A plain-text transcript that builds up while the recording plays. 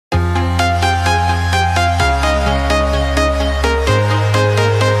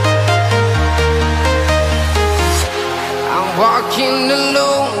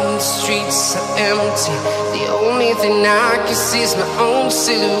so empty. The only thing I can see is my own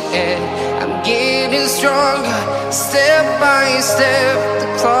silhouette. I'm getting stronger, step by step. The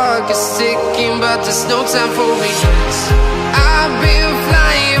clock is ticking, but there's no time for regrets. I've been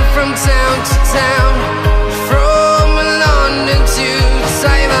flying from town to town, from London to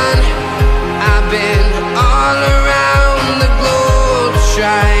Taiwan. I've been all around the globe,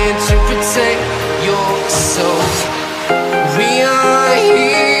 trying to protect your soul. We are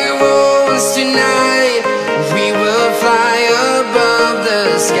heroes tonight. We will fly above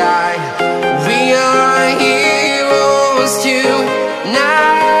the sky. We are heroes tonight.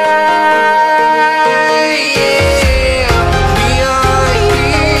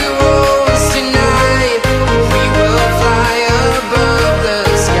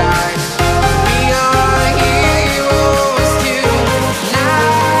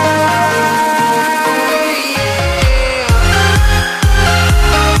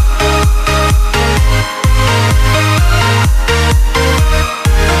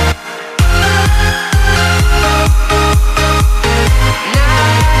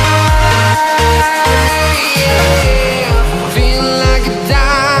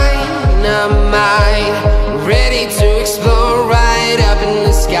 Ready to explore right up in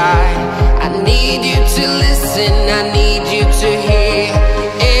the sky. I need you to listen, I need you to hear,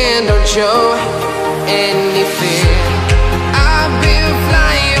 and don't show any fear. I've been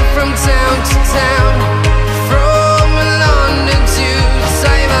flying from town to town, from London to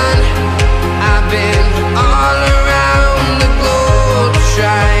Taiwan. I've been all around the globe,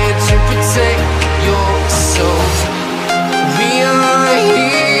 trying to protect your soul. We are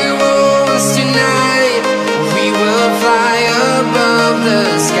heroes tonight. We will fly above the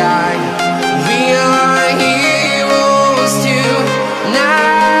sky. We are heroes tonight.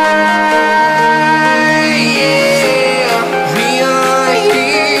 Yeah, we are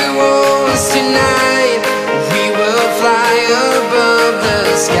heroes tonight. We will fly above the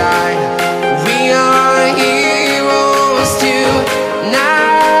sky. We are heroes tonight.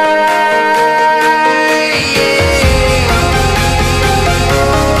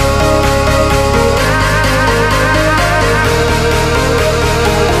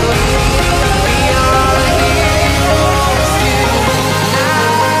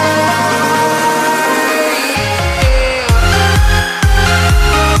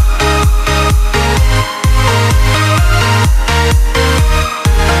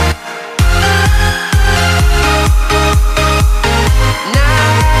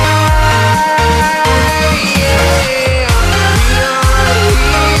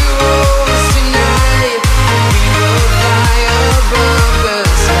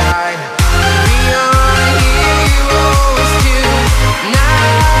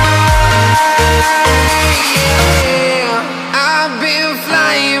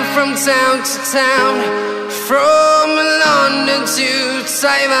 From town to town, from London to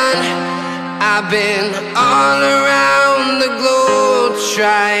Taiwan. I've been all around the globe,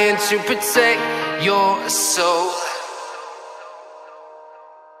 trying to protect your soul.